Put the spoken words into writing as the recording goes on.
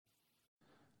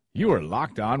You are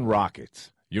Locked On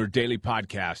Rockets, your daily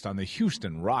podcast on the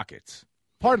Houston Rockets,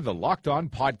 part of the Locked On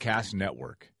Podcast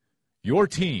Network. Your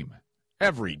team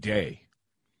every day.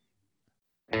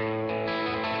 No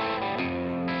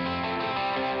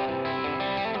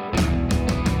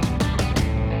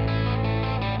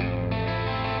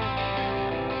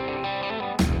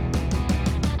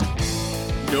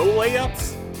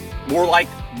layups? More like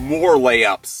more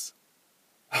layups.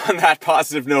 On that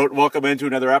positive note, welcome into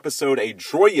another episode, a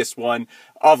joyous one,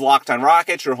 of Locked On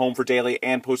Rockets, your home for daily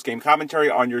and post-game commentary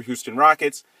on your Houston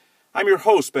Rockets. I'm your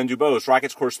host, Ben Dubose,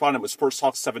 Rockets correspondent with Sports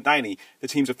Talk 790, the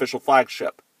team's official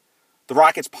flagship. The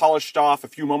Rockets polished off a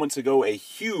few moments ago a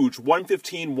huge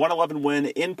 115-111 win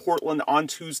in Portland on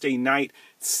Tuesday night,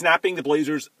 snapping the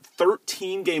Blazers'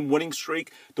 13-game winning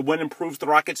streak. The win improves the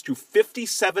Rockets to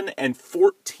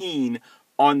 57-14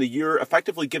 on the year,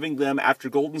 effectively giving them, after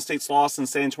Golden State's loss in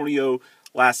San Antonio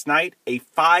last night, a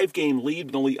 5-game lead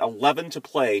with only 11 to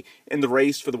play in the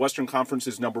race for the Western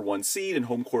Conference's number one seed and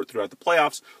home court throughout the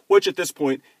playoffs, which at this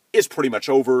point is pretty much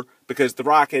over because the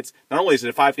Rockets, not only is it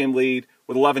a 5-game lead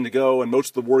with 11 to go and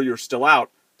most of the Warriors still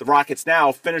out, the Rockets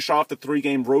now finish off the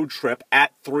 3-game road trip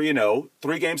at 3-0.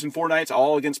 3 games in 4 nights,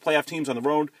 all against playoff teams on the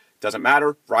road. Doesn't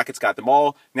matter. Rockets got them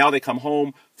all. Now they come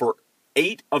home for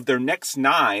 8 of their next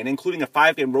 9, including a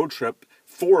 5-game road trip,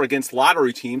 4 against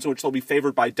lottery teams, in which they'll be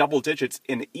favored by double digits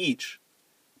in each.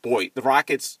 Boy, the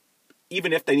Rockets,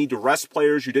 even if they need to rest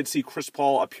players, you did see Chris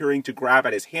Paul appearing to grab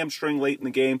at his hamstring late in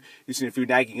the game. You've seen a few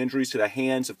nagging injuries to the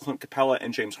hands of Clint Capella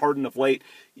and James Harden of late.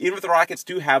 Even if the Rockets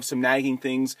do have some nagging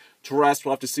things to rest,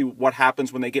 we'll have to see what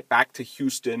happens when they get back to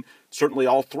Houston. Certainly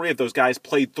all 3 of those guys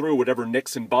played through whatever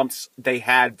nicks and bumps they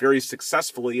had very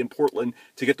successfully in Portland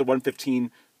to get the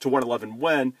 115-111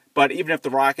 win. But even if the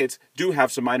Rockets do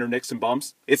have some minor nicks and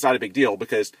bumps, it's not a big deal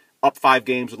because up 5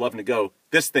 games with 11 to go,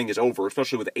 this thing is over,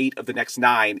 especially with 8 of the next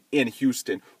 9 in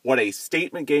Houston. What a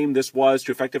statement game this was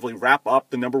to effectively wrap up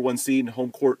the number one seed in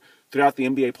home court throughout the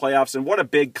NBA playoffs, and what a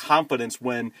big confidence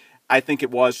win I think it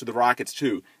was for the Rockets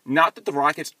too. Not that the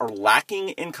Rockets are lacking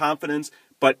in confidence,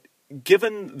 but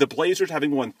given the Blazers having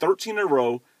won 13 in a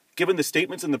row, given the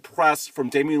statements in the press from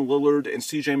Damian Lillard and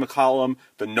CJ McCollum,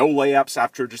 the no layups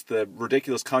after just the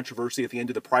ridiculous controversy at the end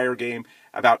of the prior game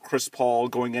about Chris Paul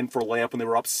going in for a layup when they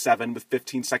were up 7 with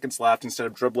 15 seconds left instead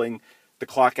of dribbling the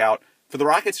clock out, for the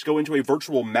Rockets to go into a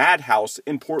virtual madhouse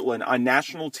in Portland on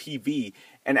national TV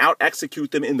and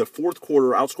out-execute them in the fourth quarter,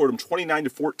 outscored them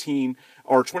 29-14,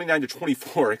 or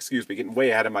 29-24, getting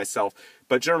way ahead of myself.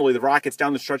 But generally, the Rockets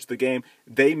down the stretch of the game,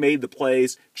 they made the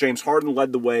plays. James Harden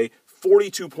led the way.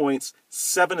 42 points,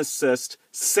 7 assists,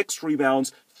 6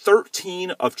 rebounds,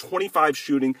 13 of 25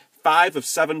 shooting, 5 of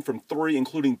 7 from 3,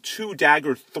 including 2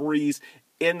 dagger threes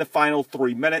in the final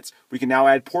 3 minutes. We can now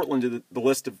add Portland to the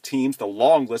list of teams, the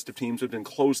long list of teams that have been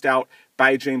closed out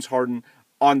by James Harden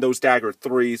on those dagger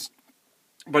threes.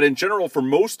 But in general, for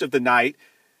most of the night,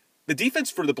 the defense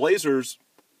for the Blazers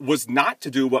was not to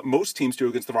do what most teams do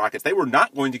against the Rockets. They were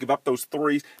not going to give up those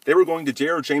threes. They were going to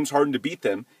dare James Harden to beat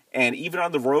them. And even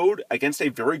on the road against a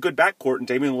very good backcourt in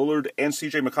Damian Lillard and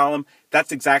CJ McCollum,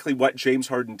 that's exactly what James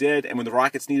Harden did. And when the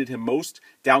Rockets needed him most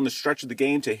down the stretch of the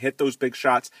game to hit those big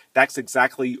shots, that's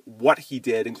exactly what he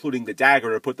did, including the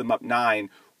dagger to put them up 9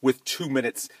 with 2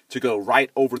 minutes to go, right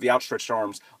over the outstretched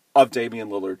arms of Damian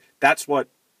Lillard. That's what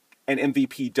an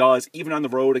MVP does, even on the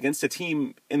road against a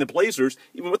team in the Blazers.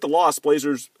 Even with the loss,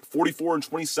 Blazers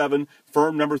 44-27,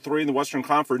 firm number 3 in the Western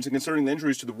Conference. And considering the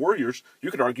injuries to the Warriors,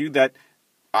 you could argue that,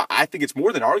 I think it's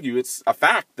more than argue, it's a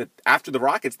fact that after the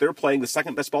Rockets, they're playing the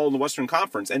second best ball in the Western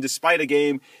Conference. And despite a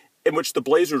game in which the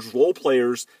Blazers role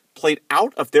players played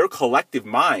out of their collective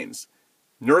minds,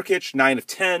 Nurkic 9 of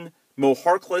 10, Mo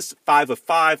Harkless 5 of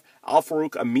 5,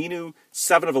 Al-Farouq Aminu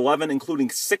 7 of 11, including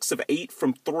 6 of 8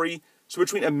 from 3. So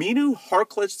between Aminu,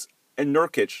 Harkless, and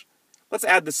Nurkic, let's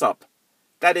add this up.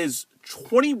 That is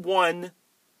 21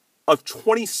 of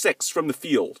 26 from the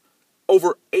field.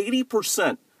 Over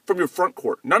 80% from your front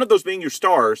court. None of those being your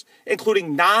stars,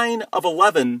 including 9 of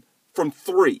 11 from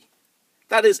 3.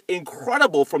 That is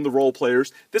incredible from the role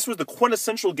players. This was the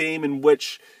quintessential game in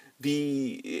which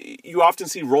you often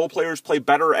see role players play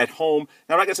better at home.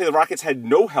 Now, I'm not going to say the Rockets had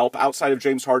no help outside of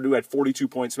James Harden, who had 42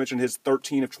 points. I mentioned his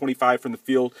 13 of 25 from the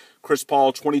field. Chris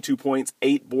Paul, 22 points,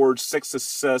 8 boards, 6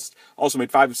 assists. Also made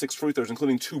 5 of 6 free throws,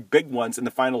 including 2 big ones in the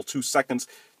final 2 seconds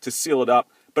to seal it up.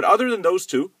 But other than those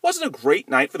two, wasn't a great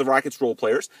night for the Rockets role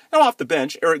players. Now off the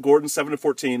bench, Eric Gordon, 7 of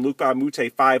 14, Luc Mbah a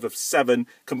Moute, 5 of 7,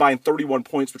 combined 31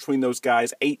 points between those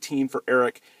guys, 18 for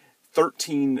Eric,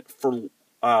 13 for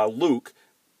Luke.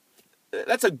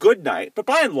 That's a good night. But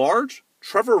by and large,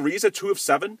 Trevor Ariza, 2 of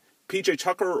 7, PJ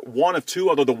Tucker, 1 of 2,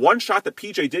 although the one shot that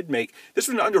PJ did make, this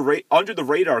was an under the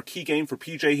radar key game for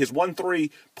PJ. His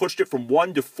 1-3 pushed it from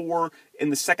 1 to 4 in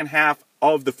the second half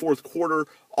of the fourth quarter.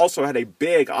 Also had a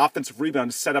big offensive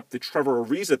rebound to set up the Trevor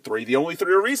Ariza 3, the only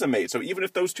 3 Ariza made. So even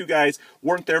if those two guys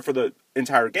weren't there for the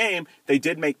entire game, they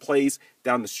did make plays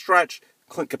down the stretch.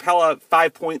 Clint Capella,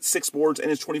 5 points, 6 boards in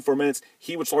his 24 minutes.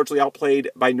 He was largely outplayed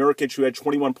by Nurkic, who had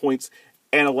 21 points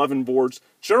and 11 boards.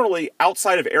 Generally,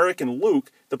 outside of Eric and Luke,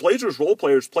 the Blazers role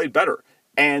players played better.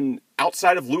 And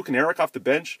outside of Luke and Eric off the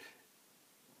bench,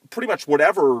 pretty much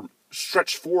whatever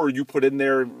stretch 4 you put in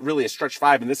there, really a stretch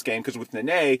 5 in this game, because with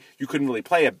Nene, you couldn't really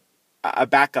play a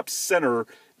backup center.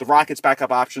 The Rockets'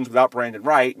 backup options without Brandon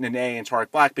Wright, Nene and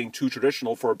Tariq Black being too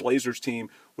traditional for a Blazers team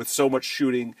with so much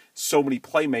shooting, so many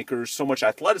playmakers, so much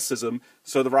athleticism.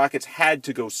 So the Rockets had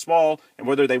to go small, and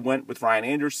whether they went with Ryan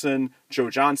Anderson,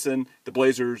 Joe Johnson, the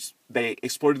Blazers, they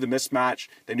exploited the mismatch.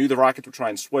 They knew the Rockets would try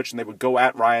and switch, and they would go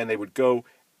at Ryan, they would go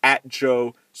at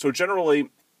Joe. So generally,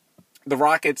 the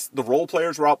Rockets, the role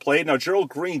players were outplayed. Now, Gerald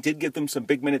Green did give them some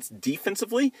big minutes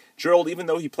defensively. Gerald, even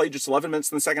though he played just 11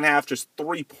 minutes in the second half, just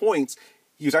 3 points,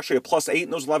 he was actually a +8 in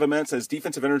those 11 minutes, and his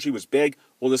defensive energy was big.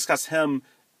 We'll discuss him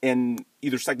in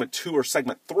either segment 2 or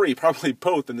segment 3, probably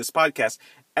both in this podcast,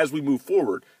 as we move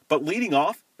forward. But leading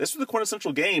off, this was the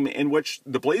quintessential game in which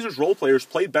the Blazers role players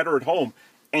played better at home,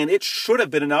 and it should have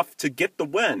been enough to get the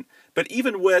win. But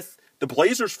even with the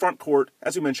Blazers front court,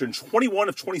 as we mentioned, 21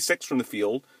 of 26 from the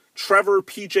field, Trevor,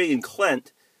 PJ, and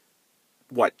Clint,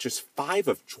 just 5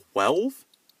 of 12?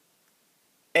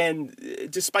 And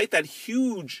despite that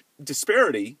huge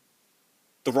disparity,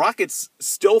 the Rockets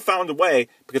still found a way,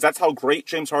 because that's how great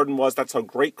James Harden was, that's how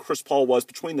great Chris Paul was.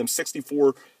 Between them,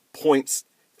 64 points,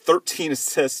 13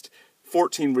 assists,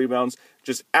 14 rebounds,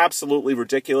 just absolutely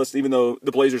ridiculous, even though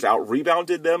the Blazers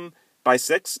out-rebounded them by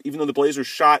 6, even though the Blazers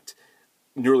shot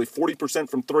nearly 40%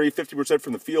 from 3, 50%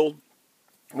 from the field.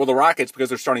 Well, the Rockets, because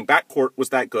their starting backcourt was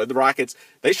that good, the Rockets,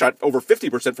 they shot over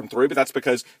 50% from 3, but that's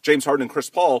because James Harden and Chris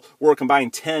Paul were a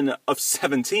combined 10 of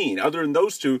 17. Other than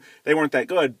those two, they weren't that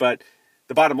good, but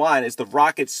the bottom line is the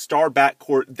Rockets' star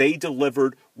backcourt, they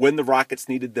delivered when the Rockets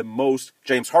needed them most.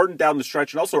 James Harden down the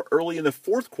stretch, and also early in the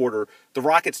fourth quarter, the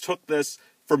Rockets took this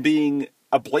from being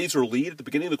a Blazer lead at the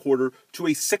beginning of the quarter to a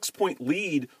 6-point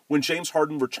lead when James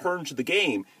Harden returned to the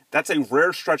game. That's a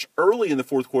rare stretch early in the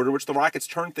fourth quarter, which the Rockets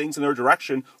turned things in their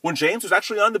direction when James was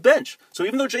actually on the bench. So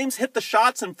even though James hit the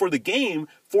shots and for the game,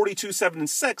 42, 7, and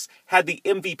 6, had the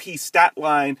MVP stat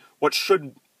line, what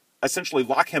should essentially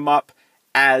lock him up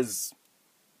as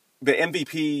the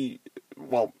MVP,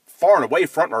 far and away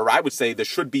frontrunner, I would say the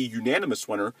should-be unanimous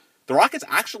winner, the Rockets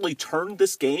actually turned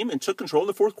this game and took control in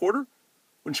the fourth quarter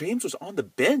when James was on the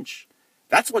bench.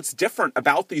 That's what's different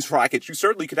about these Rockets. You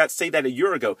certainly could not say that a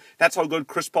year ago. That's how good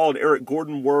Chris Paul and Eric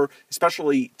Gordon were,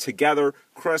 especially together.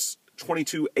 Chris,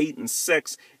 22, 8, and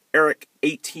 6. Eric,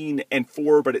 18 and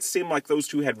 4. But it seemed like those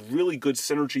two had really good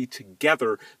synergy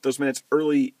together those minutes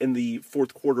early in the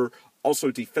fourth quarter. Also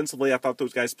defensively, I thought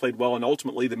those guys played well. And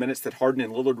ultimately, the minutes that Harden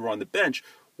and Lillard were on the bench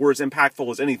were as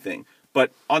impactful as anything.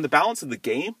 But on the balance of the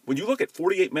game, when you look at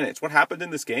 48 minutes, what happened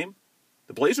in this game?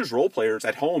 The Blazers role players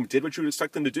at home did what you would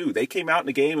expect them to do. They came out in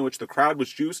a game in which the crowd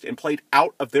was juiced and played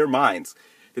out of their minds.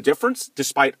 The difference,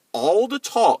 despite all the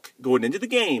talk going into the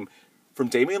game from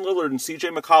Damian Lillard and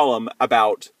CJ McCollum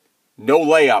about no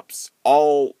layups,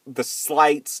 all the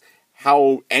slights,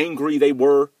 how angry they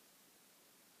were,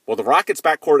 well, the Rockets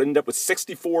backcourt ended up with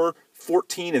 64,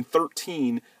 14, and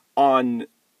 13 on,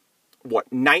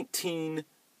 19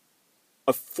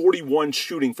 of 41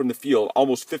 shooting from the field,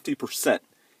 almost 50%.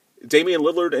 Damian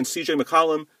Lillard and CJ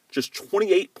McCollum, just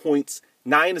 28 points,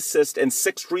 9 assists, and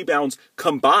 6 rebounds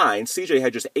combined. CJ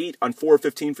had just 8 on 4 of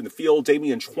 15 from the field.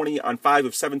 Damian 20 on 5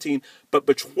 of 17. But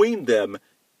between them,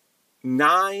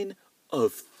 9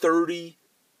 of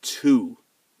 32.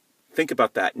 Think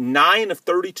about that. 9 of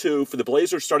 32 for the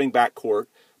Blazers starting backcourt,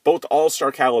 both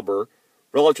all-star caliber,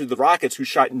 relative to the Rockets, who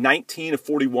shot 19 of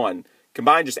 41.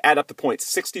 Combined, just add up the points.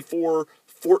 64,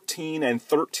 14, and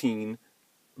 13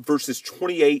 versus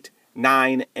 28,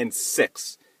 9, and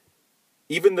 6.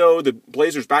 Even though the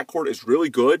Blazers' backcourt is really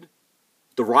good,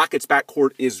 the Rockets'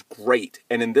 backcourt is great.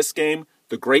 And in this game,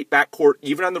 the great backcourt,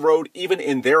 even on the road, even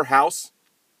in their house,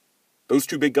 those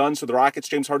two big guns for the Rockets,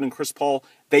 James Harden and Chris Paul,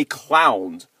 they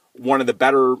clowned one of the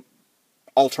better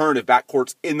alternative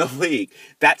backcourts in the league.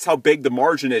 That's how big the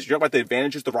margin is. You know about the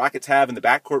advantages the Rockets have in the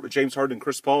backcourt with James Harden and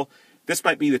Chris Paul? This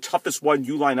might be the toughest one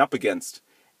you line up against.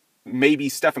 Maybe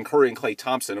Stephen Curry and Klay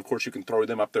Thompson. Of course, you can throw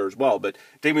them up there as well. But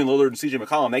Damian Lillard and CJ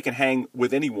McCollum, they can hang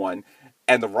with anyone.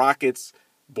 And the Rockets,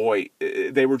 boy,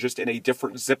 they were just in a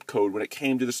different zip code when it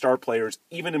came to the star players,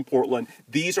 even in Portland.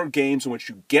 These are games in which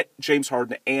you get James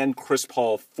Harden and Chris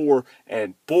Paul for,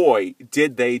 and boy,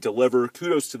 did they deliver.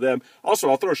 Kudos to them. Also,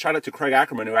 I'll throw a shout out to Craig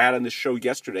Ackerman, who I had on this show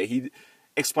yesterday. He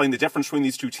explained the difference between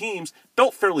these two teams,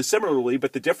 built fairly similarly,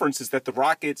 but the difference is that the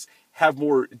Rockets have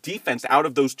more defense out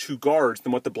of those two guards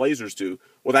than what the Blazers do.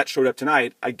 Well, that showed up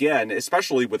tonight, again,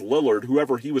 especially with Lillard.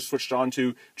 Whoever he was switched on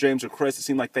to, James or Chris, it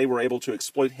seemed like they were able to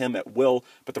exploit him at will,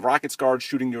 but the Rockets guards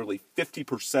shooting nearly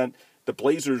 50%, the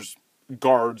Blazers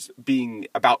guards being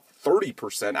about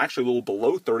 30%, actually a little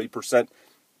below 30%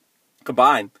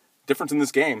 combined. Difference in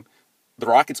this game. The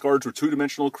Rockets guards were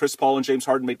two-dimensional. Chris Paul and James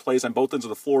Harden made plays on both ends of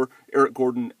the floor. Eric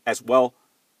Gordon as well.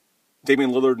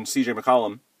 Damian Lillard and CJ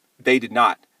McCollum, they did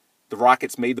not. The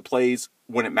Rockets made the plays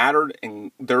when it mattered,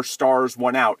 and their stars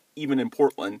won out, even in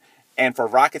Portland. And for a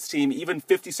Rockets team, even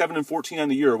 57-14 on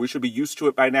the year, we should be used to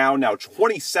it by now. Now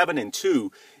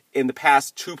 27-2 in the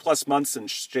past 2+ months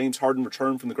since James Harden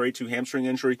returned from the grade 2 hamstring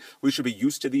injury. We should be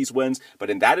used to these wins.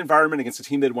 But in that environment, against a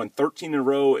team that had won 13 in a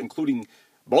row, including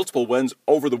multiple wins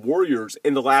over the Warriors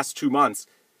in the last 2 months,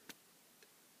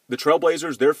 the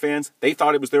Trailblazers, their fans, they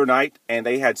thought it was their night, and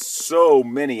they had so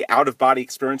many out-of-body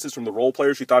experiences from the role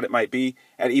players who thought it might be.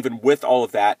 And even with all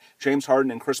of that, James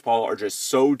Harden and Chris Paul are just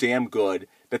so damn good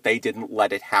that they didn't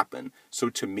let it happen. So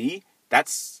to me,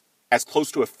 that's as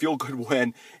close to a feel-good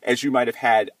win as you might have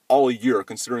had all year,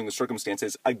 considering the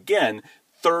circumstances. Again,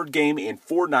 third game in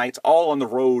 4 nights, all on the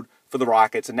road for the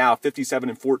Rockets, and now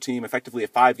 57-14, effectively a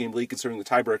 5-game lead considering the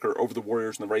tiebreaker over the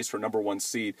Warriors in the race for number 1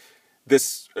 seed.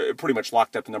 This pretty much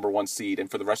locked up the number 1 seed,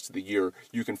 and for the rest of the year,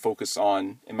 you can focus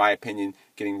on, in my opinion,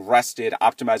 getting rested,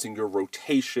 optimizing your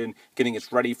rotation, getting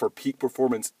it ready for peak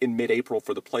performance in mid-April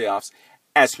for the playoffs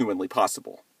as humanly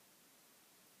possible.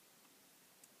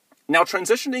 Now,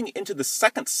 transitioning into the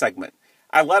second segment,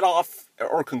 I led off,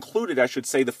 or concluded, I should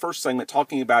say, the first segment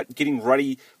talking about getting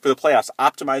ready for the playoffs,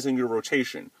 optimizing your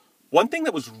rotation. One thing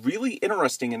that was really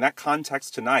interesting in that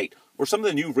context tonight were some of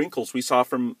the new wrinkles we saw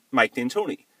from Mike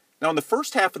D'Antoni. Now, in the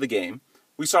first half of the game,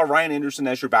 we saw Ryan Anderson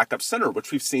as your backup center,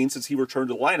 which we've seen since he returned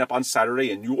to the lineup on Saturday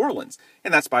in New Orleans.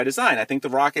 And that's by design. I think the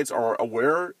Rockets are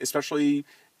aware, especially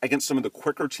against some of the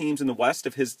quicker teams in the West,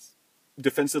 of his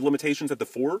defensive limitations at the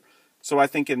 4. So I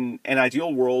think in an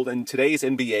ideal world, in today's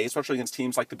NBA, especially against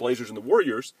teams like the Blazers and the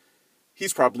Warriors,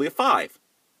 he's probably a 5.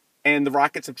 And the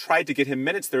Rockets have tried to get him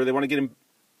minutes there. They want to get him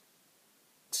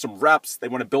some reps. They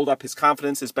want to build up his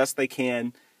confidence as best they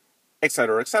can, et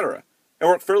cetera, et cetera. It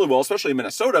worked fairly well, especially in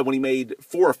Minnesota when he made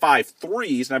 4 or 5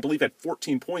 threes, and I believe had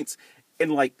 14 points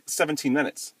in like 17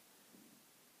 minutes.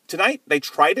 Tonight, they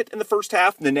tried it in the first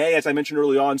half. Nene, as I mentioned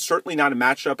early on, certainly not a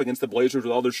matchup against the Blazers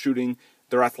with all their shooting,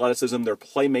 their athleticism, their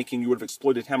playmaking. You would have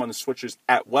exploited him on the switches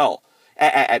at will.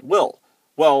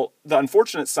 Well, the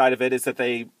unfortunate side of it is that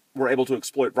they were able to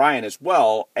exploit Ryan as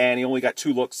well, and he only got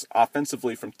 2 looks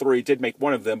offensively from 3. Did make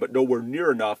one of them, but nowhere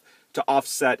near enough to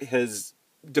offset his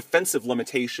defensive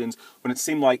limitations when it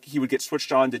seemed like he would get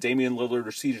switched on to Damian Lillard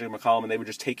or CJ McCollum, and they would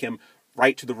just take him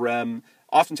right to the rim.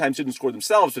 Oftentimes didn't score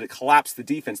themselves, but it collapsed the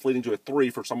defense, leading to a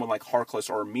 3 for someone like Harkless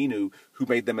or Aminu, who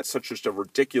made them at such just a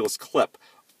ridiculous clip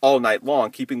all night long,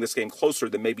 keeping this game closer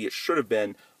than maybe it should have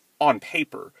been on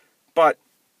paper. But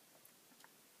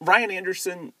Ryan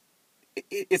Anderson,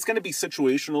 it's going to be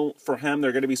situational for him. There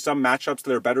are going to be some matchups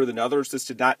that are better than others. This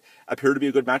did not appear to be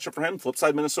a good matchup for him. Flip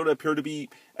side, Minnesota appeared to be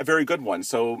a very good one.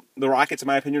 So the Rockets, in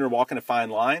my opinion, are walking a fine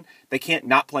line. They can't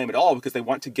not play him at all because they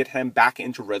want to get him back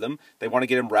into rhythm. They want to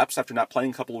get him reps after not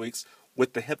playing a couple of weeks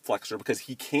with the hip flexor because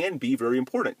he can be very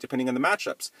important depending on the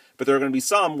matchups. But there are going to be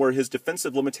some where his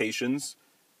defensive limitations,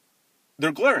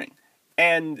 they're glaring.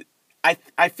 And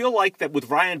I feel like that with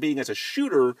Ryan being as a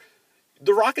shooter,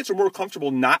 the Rockets are more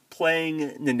comfortable not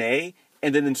playing Nene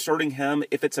and then inserting him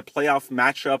if it's a playoff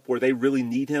matchup where they really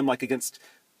need him, like against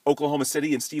Oklahoma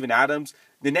City and Steven Adams.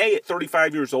 Nene at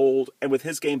 35 years old and with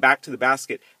his game back to the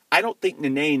basket, I don't think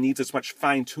Nene needs as much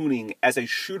fine-tuning as a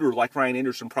shooter like Ryan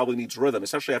Anderson probably needs rhythm,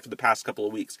 especially after the past couple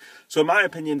of weeks. So in my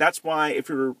opinion, that's why if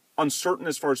you're uncertain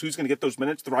as far as who's going to get those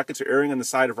minutes, the Rockets are erring on the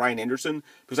side of Ryan Anderson,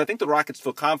 because I think the Rockets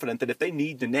feel confident that if they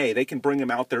need Nene, they can bring him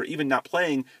out there, even not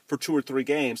playing for 2 or 3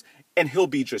 games, and he'll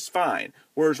be just fine.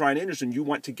 Whereas Ryan Anderson, you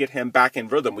want to get him back in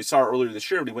rhythm. We saw earlier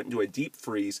this year when he went into a deep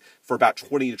freeze for about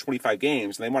 20 to 25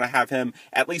 games, and they want to have him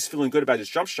at least feeling good about his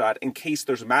jump shot in case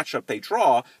there's a matchup they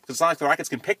draw, because it's not like the Rockets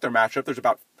can pick their matchup. There's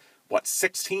about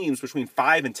 6 teams between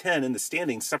 5 and 10 in the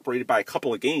standings, separated by a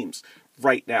couple of games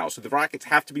right now. So the Rockets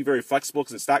have to be very flexible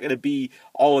because it's not going to be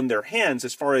all in their hands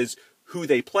as far as who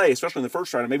they play, especially in the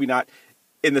first round and maybe not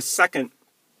in the second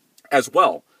as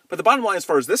well. But the bottom line as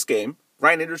far as this game,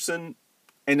 Ryan Anderson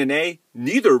and Nene,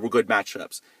 neither were good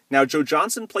matchups. Now, Joe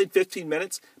Johnson played 15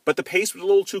 minutes, but the pace was a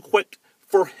little too quick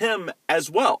for him as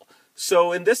well.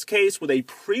 So in this case, with a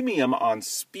premium on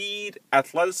speed,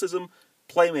 athleticism,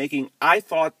 playmaking, I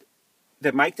thought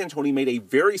that Mike D'Antoni made a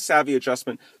very savvy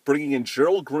adjustment, bringing in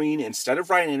Gerald Green instead of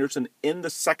Ryan Anderson in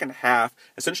the second half,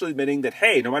 essentially admitting that,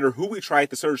 hey, no matter who we try at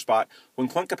the center spot, when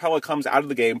Clint Capella comes out of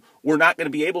the game, we're not going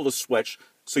to be able to switch.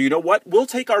 So you know what? We'll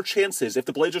take our chances. If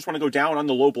the Blazers want to go down on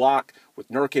the low block with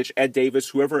Nurkic, Ed Davis,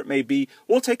 whoever it may be,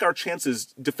 we'll take our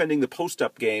chances defending the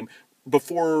post-up game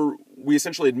before we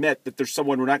essentially admit that there's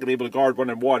someone we're not going to be able to guard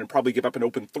one-on-one and probably give up an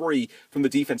open three from the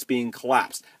defense being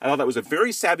collapsed. I thought that was a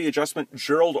very savvy adjustment.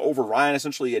 Gerald over Ryan,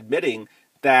 essentially admitting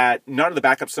that none of the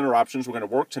backup center options were going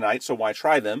to work tonight, so why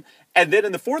try them? And then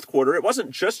in the fourth quarter, it wasn't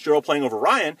just Gerald playing over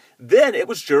Ryan. Then it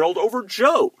was Gerald over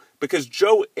Joe, because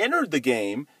Joe entered the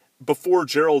game before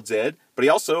Gerald did, but he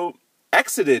also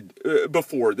exited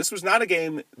before. This was not a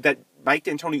game that Mike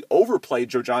D'Antoni overplayed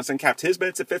Joe Johnson, capped his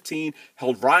minutes at 15,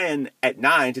 held Ryan at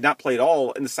 9, did not play at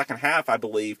all in the second half, I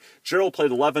believe. Gerald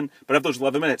played 11, but of those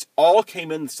 11 minutes, all came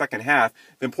in the second half.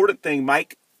 The important thing,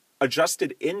 Mike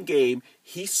adjusted in-game.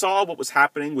 He saw what was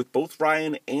happening with both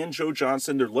Ryan and Joe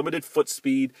Johnson, their limited foot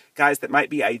speed, guys that might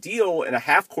be ideal in a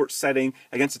half-court setting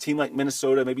against a team like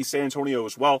Minnesota, maybe San Antonio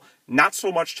as well. Not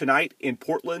so much tonight in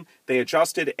Portland. They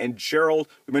adjusted, and Gerald,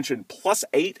 we mentioned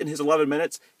 +8 in his 11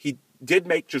 minutes. He did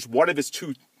make just one of his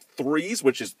 2 threes,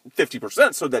 which is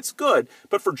 50%, so that's good.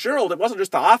 But for Gerald, it wasn't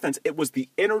just the offense, it was the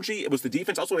energy, it was the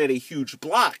defense. Also, he had a huge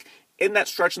block in that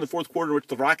stretch in the fourth quarter in which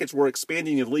the Rockets were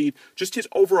expanding the lead. Just his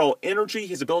overall energy,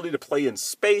 his ability to play in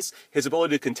space, his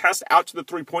ability to contest out to the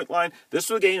three-point line. This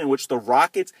was a game in which the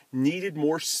Rockets needed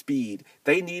more speed.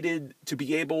 They needed to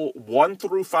be able, 1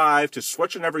 through 5, to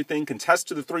switch on everything, contest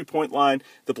to the three-point line.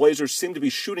 The Blazers seemed to be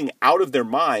shooting out of their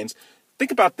minds. Think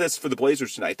about this for the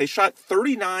Blazers tonight. They shot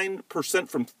 39%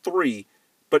 from 3,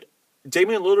 but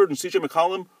Damian Lillard and CJ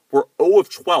McCollum were 0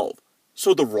 of 12.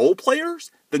 So the role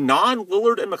players, the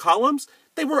non-Lillard and McCollums,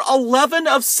 they were 11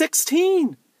 of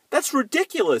 16. That's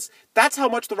ridiculous. That's how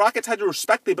much the Rockets had to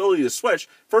respect the ability to switch.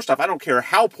 First off, I don't care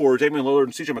how poor Damian Lillard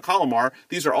and CJ McCollum are.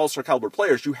 These are all-star caliber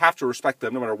players. You have to respect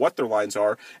them no matter what their lines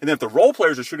are. And then if the role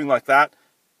players are shooting like that,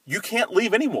 you can't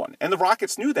leave anyone. And the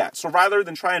Rockets knew that. So rather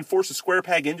than try and force a square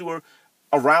peg into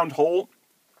a round hole,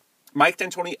 Mike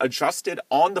D'Antoni adjusted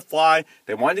on the fly.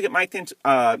 They wanted to get Mike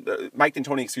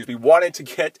D'Antoni, wanted to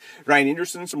get Ryan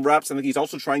Anderson some reps. I think he's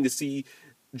also trying to see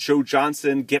Joe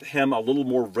Johnson, get him a little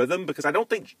more rhythm, because I don't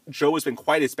think Joe has been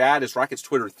quite as bad as Rockets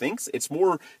Twitter thinks. It's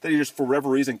more that he just, for whatever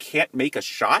reason, can't make a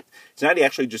shot. Tonight he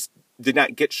actually just did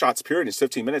not get shots, period, in his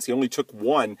 15 minutes. He only took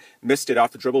 1, missed it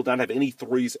off the dribble, did not have any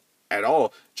threes at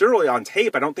all. Generally on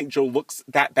tape, I don't think Joe looks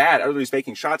that bad. Other than he's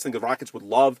making shots, I think the Rockets would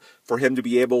love for him to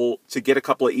be able to get a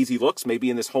couple of easy looks, maybe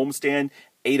in this homestand,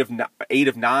 8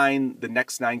 of 9, the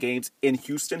next 9 games in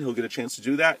Houston. He'll get a chance to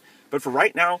do that. But for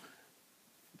right now,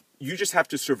 you just have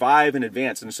to survive and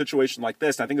advance in a situation like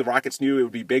this. And I think the Rockets knew it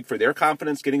would be big for their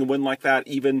confidence getting a win like that,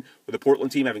 even with the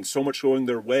Portland team having so much going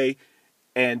their way.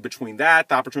 And between that,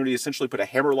 the opportunity to essentially put a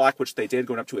hammerlock, which they did,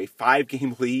 going up to a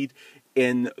 5-game lead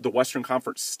in the Western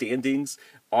Conference standings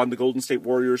on the Golden State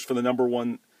Warriors for the number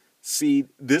 1 seed.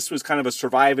 This was kind of a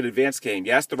survive and advance game.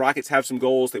 Yes, the Rockets have some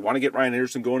goals. They want to get Ryan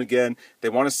Anderson going again. They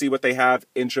want to see what they have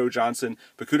in Joe Johnson.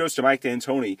 But kudos to Mike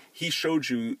D'Antoni. He showed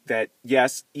you that,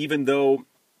 yes, even though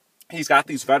he's got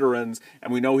these veterans,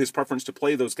 and we know his preference to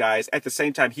play those guys, at the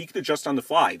same time, he could adjust on the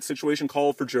fly. The situation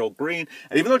called for Gerald Green,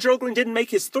 and even though Gerald Green didn't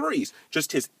make his threes,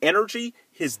 just his energy,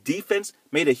 his defense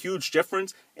made a huge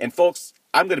difference. And folks,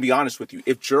 I'm going to be honest with you.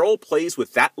 If Gerald plays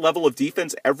with that level of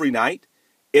defense every night,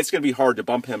 it's going to be hard to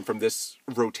bump him from this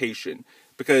rotation,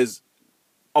 because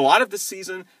a lot of this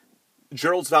season,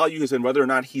 Gerald's value has been whether or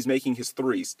not he's making his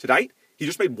threes. Tonight, he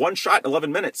just made 1 shot in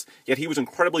 11 minutes, yet he was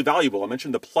incredibly valuable. I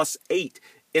mentioned the +8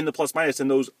 in the plus-minus in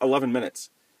those 11 minutes.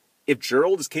 If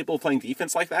Gerald is capable of playing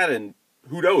defense like that, and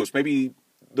who knows, maybe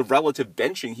the relative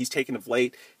benching he's taken of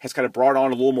late has kind of brought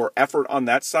on a little more effort on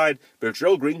that side, but if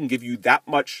Gerald Green can give you that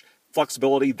much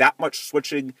flexibility, that much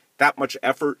switching, that much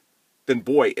effort, then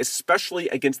boy, especially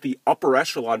against the upper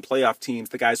echelon playoff teams,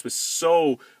 the guys with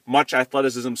so much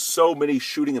athleticism, so many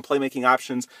shooting and playmaking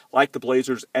options like the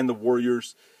Blazers and the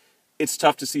Warriors, it's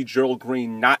tough to see Gerald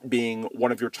Green not being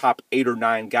one of your top 8 or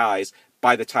 9 guys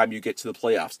by the time you get to the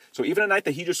playoffs. So even a night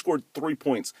that he just scored 3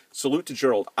 points, salute to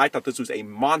Gerald. I thought this was a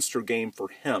monster game for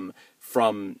him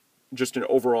from just an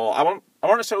overall, I won't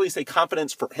necessarily say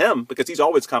confidence for him, because he's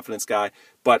always a confidence guy,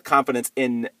 but confidence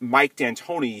in Mike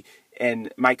D'Antoni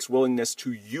and Mike's willingness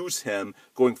to use him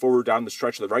going forward down the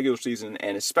stretch of the regular season,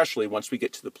 and especially once we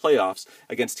get to the playoffs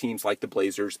against teams like the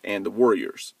Blazers and the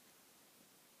Warriors.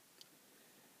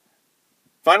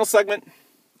 Final segment,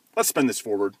 let's spin this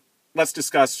forward. Let's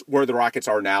discuss where the Rockets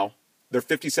are now. They're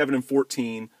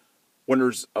 57-14,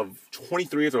 winners of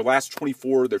 23 of their last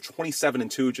 24. They're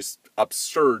 27-2, just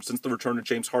absurd since the return of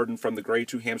James Harden from the grade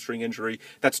 2 hamstring injury.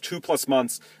 That's 2+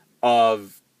 months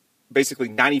of basically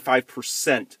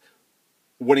 95%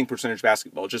 winning percentage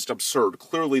basketball. Just absurd.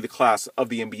 Clearly the class of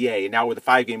the NBA. And now with a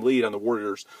 5-game lead on the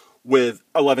Warriors with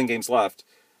 11 games left.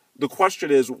 The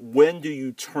question is, when do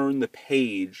you turn the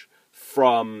page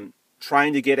from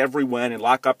trying to get every win and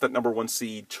lock up that number 1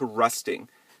 seed to resting?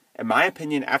 In my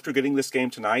opinion, after getting this game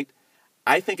tonight,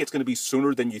 I think it's going to be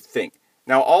sooner than you think.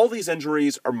 Now, all these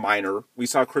injuries are minor. We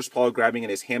saw Chris Paul grabbing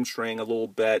in his hamstring a little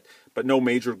bit, but no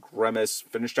major grimace,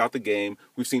 finished out the game.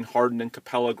 We've seen Harden and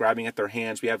Capella grabbing at their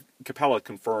hands. We have Capella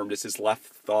confirmed as his left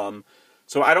thumb.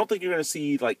 So I don't think you're going to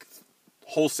see like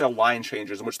wholesale line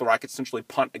changes in which the Rockets essentially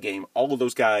punt a game. All of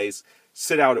those guys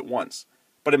sit out at once.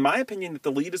 But in my opinion, if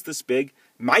the lead is this big,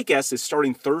 my guess is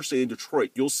starting Thursday in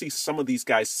Detroit, you'll see some of these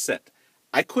guys sit.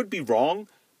 I could be wrong,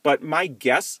 but my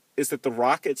guess is that the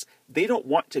Rockets, they don't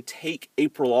want to take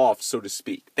April off, so to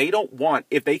speak. They don't want,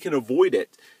 if they can avoid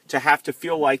it, to have to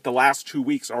feel like the last 2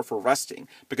 weeks are for resting,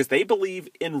 because they believe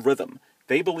in rhythm.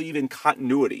 They believe in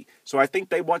continuity. So I think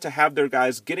they want to have their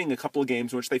guys getting a couple of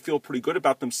games in which they feel pretty good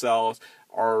about themselves,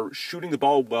 are shooting the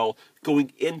ball well,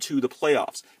 going into the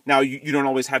playoffs. Now, you don't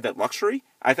always have that luxury.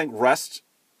 I think rest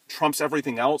trumps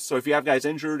everything else. So if you have guys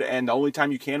injured and the only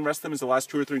time you can rest them is the last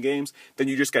 2 or 3 games, then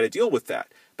you just got to deal with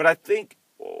that. But I think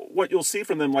what you'll see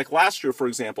from them, like last year, for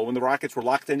example, when the Rockets were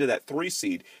locked into that 3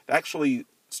 seed, they actually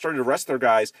started to rest their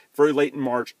guys very late in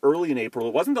March, early in April.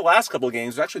 It wasn't the last couple of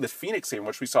games. It was actually the Phoenix game, in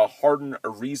which we saw Harden,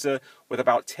 Ariza, with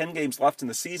about 10 games left in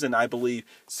the season, I believe,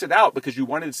 sit out because you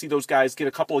wanted to see those guys get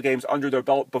a couple of games under their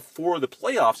belt before the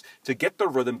playoffs to get their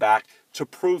rhythm back, to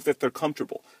prove that they're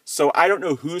comfortable. So I don't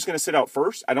know who's going to sit out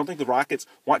first. I don't think the Rockets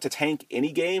want to tank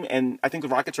any game, and I think the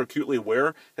Rockets are acutely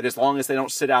aware that as long as they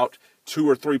don't sit out 2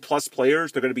 or 3 plus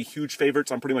players, they're going to be huge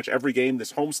favorites on pretty much every game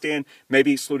this homestand,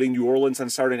 maybe excluding New Orleans on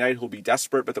Saturday night, who'll be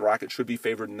desperate, but the Rockets should be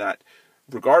favored in that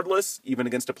regardless, even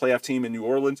against a playoff team in New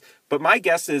Orleans. But my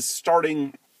guess is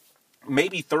starting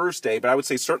maybe Thursday, but I would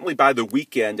say certainly by the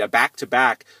weekend, a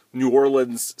back-to-back New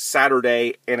Orleans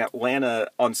Saturday and Atlanta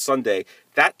on Sunday.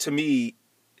 That, to me,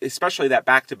 especially that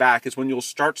back-to-back, is when you'll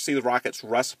start to see the Rockets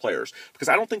rest players. Because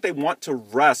I don't think they want to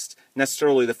rest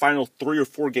necessarily the final 3 or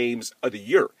 4 games of the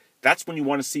year. That's when you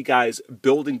want to see guys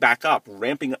building back up,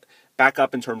 ramping back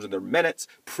up in terms of their minutes,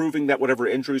 proving that whatever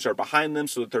injuries are behind them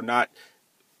so that they're not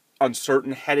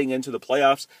uncertain heading into the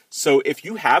playoffs. So if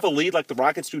you have a lead like the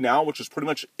Rockets do now, which is pretty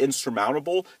much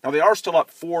insurmountable, now they are still up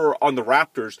 4 on the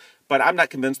Raptors, but I'm not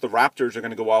convinced the Raptors are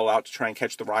going to go all out to try and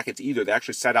catch the Rockets either. They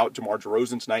actually sat out DeMar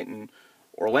DeRozan tonight in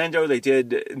Orlando. They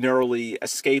did narrowly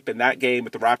escape in that game,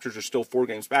 but the Raptors are still 4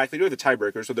 games back. They do have the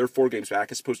tiebreaker, so they're 4 games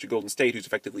back as opposed to Golden State, who's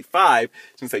effectively 5,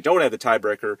 since they don't have the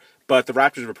tiebreaker. But the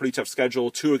Raptors have a pretty tough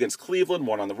schedule, 2 against Cleveland,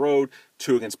 1 on the road,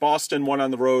 2 against Boston, 1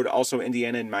 on the road, also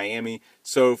Indiana and Miami.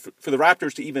 So for the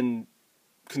Raptors to even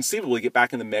conceivably get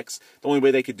back in the mix, the only way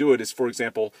they could do it is, for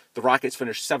example, the Rockets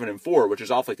finish 7-4, which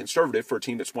is awfully conservative for a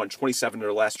team that's won 27 of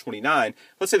their last 29.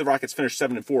 Let's say the Rockets finish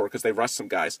 7-4 because they rest some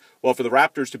guys. Well, for the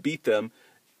Raptors to beat them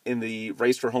in the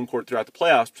race for home court throughout the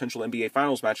playoffs, potential NBA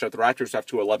Finals matchup, the Raptors have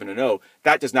to 11-0.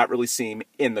 That does not really seem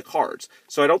in the cards.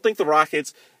 So I don't think the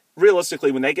Rockets,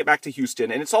 realistically, when they get back to Houston,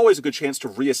 and it's always a good chance to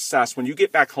reassess when you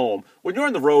get back home. When you're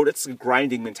on the road, it's a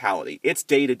grinding mentality. It's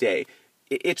day to day.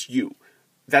 It's you.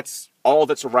 That's all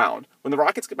that's around. When the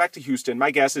Rockets get back to Houston,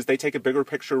 my guess is they take a bigger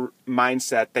picture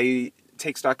mindset. They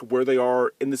take stock of where they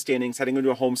are in the standings, heading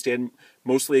into a homestand,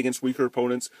 mostly against weaker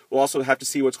opponents. We'll also have to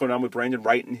see what's going on with Brandon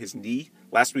Wright and his knee.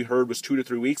 Last we heard was 2 to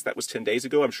 3 weeks. That was 10 days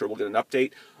ago. I'm sure we'll get an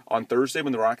update on Thursday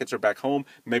when the Rockets are back home.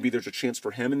 Maybe there's a chance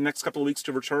for him in the next couple of weeks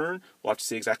to return. We'll have to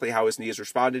see exactly how his knee has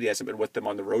responded. He hasn't been with them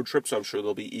on the road trip, so I'm sure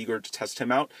they'll be eager to test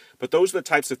him out. But those are the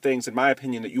types of things, in my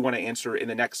opinion, that you want to answer in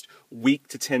the next week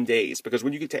to 10 days. Because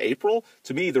when you get to April,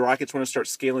 to me, the Rockets want to start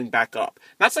scaling back up.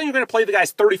 Not saying you're going to play the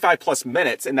guys 35-plus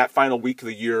minutes in that final week of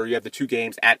the year. You have the 2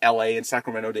 games at L.A. and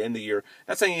Sacramento to end the year.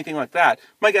 Not saying anything like that.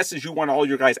 My guess is you want all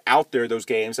your guys out there those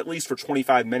games, at least for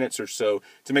 25 minutes or so,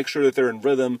 to make sure that they're in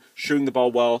rhythm, shooting the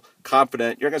ball well,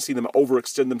 confident. You're going to see them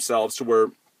overextend themselves to where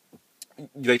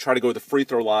they try to go to the free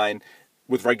throw line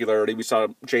with regularity. We saw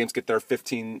James get there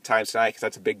 15 times tonight because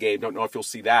that's a big game. Don't know if you'll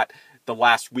see that the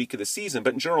last week of the season.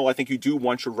 But in general, I think you do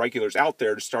want your regulars out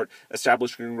there to start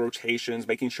establishing rotations,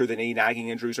 making sure that any nagging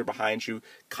injuries are behind you,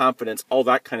 confidence, all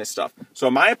that kind of stuff. So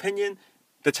in my opinion,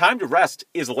 the time to rest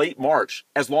is late March,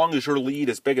 as long as your lead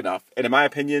is big enough. And in my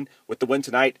opinion, with the win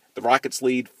tonight, the Rockets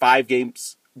lead 5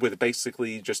 games with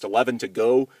basically just 11 to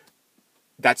go.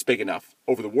 That's big enough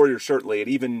over the Warriors, certainly. And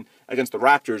even against the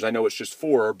Raptors, I know it's just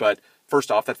 4, but first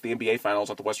off, that's the NBA Finals,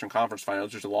 not the Western Conference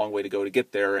Finals. There's a long way to go to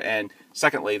get there. And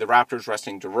secondly, the Raptors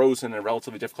resting DeRozan in a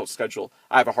relatively difficult schedule.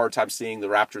 I have a hard time seeing the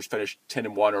Raptors finish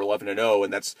 10-1 or 11-0,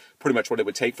 and that's pretty much what it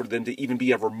would take for them to even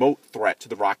be a remote threat to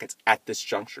the Rockets at this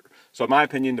juncture. So in my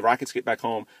opinion, the Rockets get back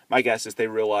home. My guess is they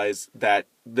realize that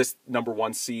this number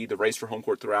 1 seed, the race for home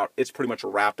court throughout, it's pretty much a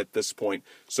wrap at this point.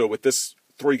 So with this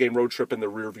 3-game road trip in the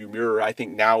rearview mirror, I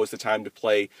think now is the time to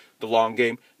play the long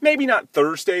game. Maybe not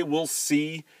Thursday, we'll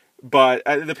see. But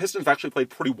the Pistons have actually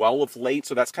played pretty well of late,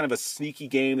 so that's kind of a sneaky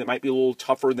game that might be a little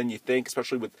tougher than you think,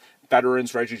 especially with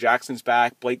veterans. Reggie Jackson's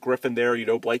back, Blake Griffin there. You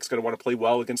know Blake's going to want to play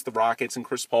well against the Rockets and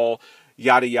Chris Paul,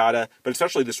 yada, yada. But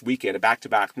especially this weekend, a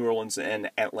back-to-back New Orleans and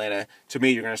Atlanta, to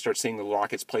me, you're going to start seeing the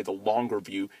Rockets play the longer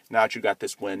view now that you got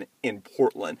this win in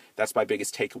Portland. That's my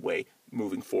biggest takeaway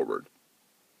moving forward.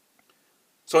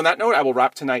 So on that note, I will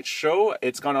wrap tonight's show.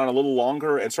 It's gone on a little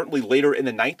longer and certainly later in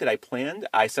the night than I planned.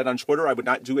 I said on Twitter I would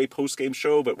not do a post-game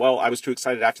show, but, well, I was too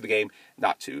excited after the game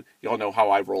not to. Y'all know how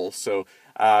I roll. So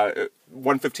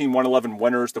 115-111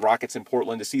 winners, the Rockets in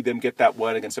Portland, to see them get that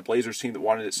win against a Blazers team that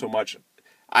wanted it so much.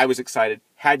 I was excited,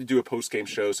 had to do a post-game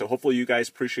show, so hopefully you guys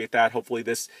appreciate that. Hopefully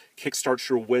this kickstarts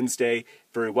your Wednesday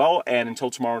very well, and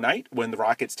until tomorrow night when the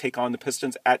Rockets take on the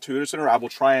Pistons at Toyota Center, I will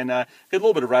try and get a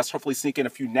little bit of rest, hopefully sneak in a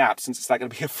few naps since it's not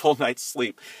going to be a full night's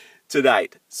sleep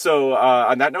tonight. So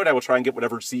on that note, I will try and get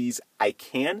whatever Z's I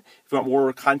can. If you want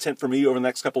more content from me over the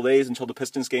next couple of days until the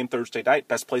Pistons game Thursday night,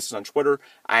 best places on Twitter.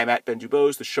 I am at Ben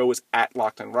Dubose. The show is at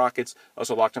Locked On Rockets.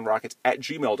 Also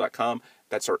LockedOnRockets@gmail.com.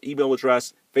 That's our email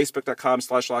address.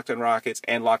 Facebook.com/LockedOnRockets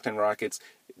and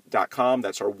LockedOnRockets.com.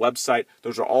 That's our website.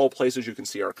 Those are all places you can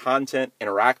see our content,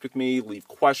 interact with me, leave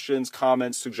questions,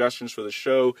 comments, suggestions for the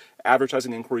show,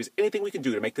 advertising inquiries, anything we can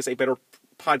do to make this a better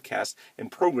podcast and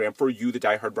program for you, the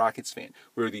diehard Rockets fan.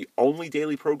 We're the only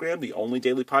daily program, the only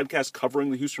daily podcast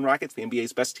covering the Houston Rockets, the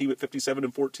NBA's best team at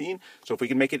 57-14. So if we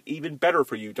can make it even better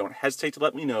for you, don't hesitate to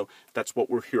let me know. That's what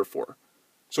we're here for.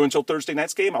 So until Thursday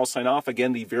night's game, I'll sign off.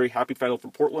 Again, the very happy final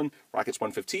from Portland. Rockets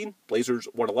 115, Blazers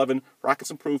 111. Rockets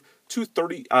improve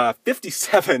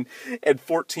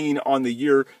 57-14 on the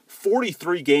year.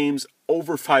 43 games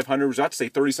over 500. I was about to say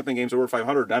 30-something games over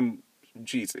 500.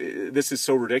 This is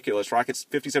so ridiculous. Rockets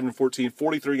 57-14,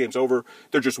 43 games over.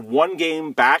 They're just one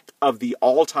game back of the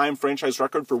all-time franchise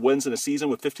record for wins in a season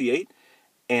with 58,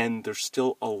 and there's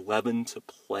still 11 to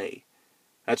play.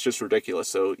 That's just ridiculous.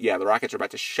 So, yeah, the Rockets are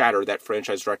about to shatter that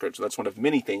franchise record. So that's one of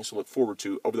many things to look forward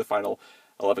to over the final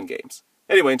 11 games.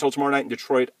 Anyway, until tomorrow night in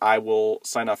Detroit, I will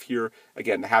sign off here.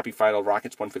 Again, the happy final,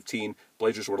 Rockets 115,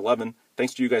 Blazers 111.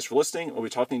 Thanks to you guys for listening. We'll be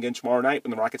talking again tomorrow night when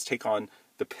the Rockets take on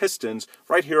the Pistons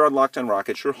right here on Locked On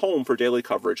Rockets, your home for daily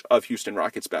coverage of Houston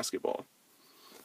Rockets basketball.